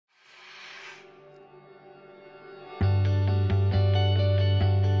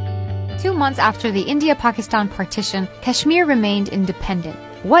2 months after the India-Pakistan partition, Kashmir remained independent.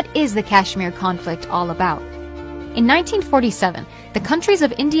 What is the Kashmir conflict all about? In 1947, the countries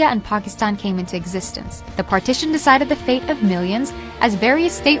of India and Pakistan came into existence. The partition decided the fate of millions, as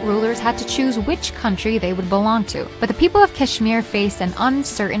various state rulers had to choose which country they would belong to. But the people of Kashmir faced an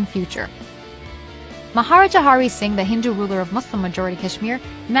uncertain future. Maharaja Hari Singh, the Hindu ruler of Muslim-majority Kashmir,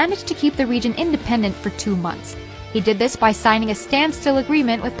 managed to keep the region independent for 2 months. He did this by signing a standstill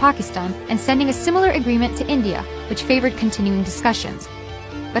agreement with Pakistan and sending a similar agreement to India, which favored continuing discussions.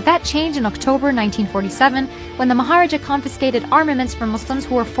 But that changed in October 1947 when the Maharaja confiscated armaments from Muslims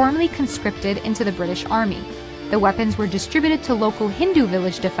who were formerly conscripted into the British Army. The weapons were distributed to local Hindu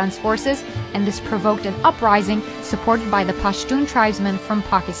village defense forces, and this provoked an uprising supported by the Pashtun tribesmen from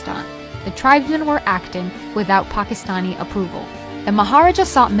Pakistan. The tribesmen were acting without Pakistani approval. The Maharaja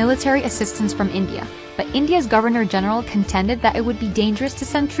sought military assistance from India, but India's Governor-General contended that it would be dangerous to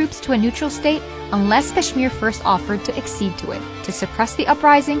send troops to a neutral state unless Kashmir first offered to accede to it. To suppress the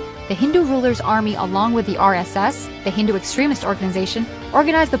uprising, the Hindu ruler's army, along with the RSS, the Hindu extremist organization,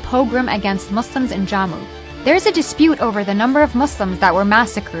 organized a pogrom against Muslims in Jammu. There is a dispute over the number of Muslims that were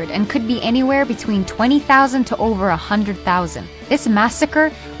massacred and could be anywhere between 20,000 to over 100,000. This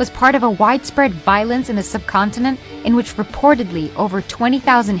massacre was part of a widespread violence in the subcontinent in which reportedly over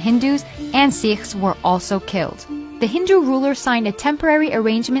 20,000 Hindus and Sikhs were also killed. The Hindu ruler signed a temporary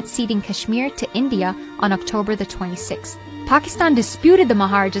arrangement ceding Kashmir to India on October the 26th. Pakistan disputed the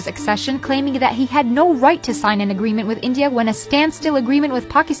Maharaja's accession, claiming that he had no right to sign an agreement with India when a standstill agreement with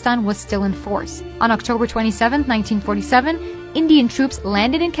Pakistan was still in force. On October 27, 1947, Indian troops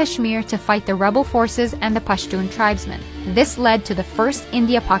landed in Kashmir to fight the rebel forces and the Pashtun tribesmen. This led to the First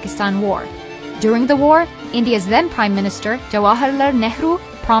India-Pakistan War. During the war, India's then Prime Minister, Jawaharlal Nehru,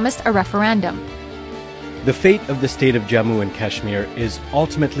 promised a referendum. The fate of the state of Jammu and Kashmir is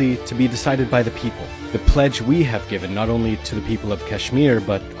ultimately to be decided by the people. The pledge we have given not only to the people of Kashmir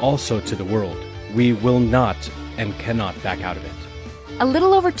but also to the world. We will not and cannot back out of it. A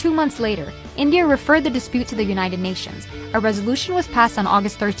little over 2 months later, India referred the dispute to the United Nations. A resolution was passed on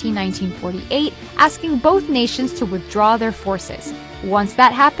August 13, 1948, asking both nations to withdraw their forces. Once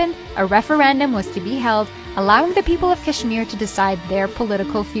that happened, a referendum was to be held, allowing the people of Kashmir to decide their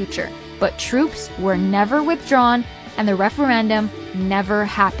political future. But troops were never withdrawn, and the referendum never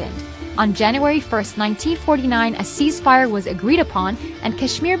happened. On January 1st, 1949, a ceasefire was agreed upon, and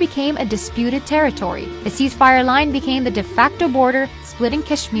Kashmir became a disputed territory. The ceasefire line became the de facto border, splitting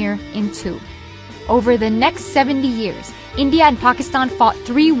Kashmir in two. Over the next 70 years, India and Pakistan fought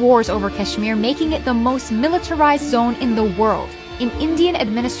 3 wars over Kashmir, making it the most militarized zone in the world. In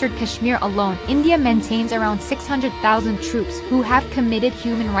Indian-administered Kashmir alone, India maintains around 600,000 troops who have committed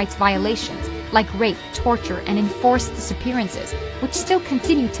human rights violations, like rape, torture, and enforced disappearances, which still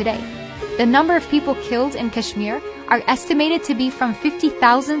continue today. The number of people killed in Kashmir are estimated to be from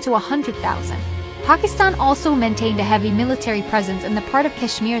 50,000 to 100,000. Pakistan also maintained a heavy military presence in the part of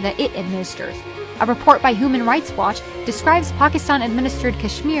Kashmir that it administers. A report by Human Rights Watch describes Pakistan-administered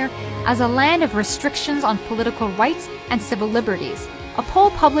Kashmir as a land of restrictions on political rights and civil liberties. A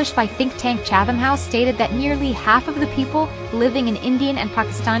poll published by think tank Chatham House stated that nearly half of the people living in Indian and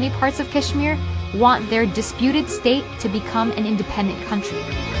Pakistani parts of Kashmir want their disputed state to become an independent country.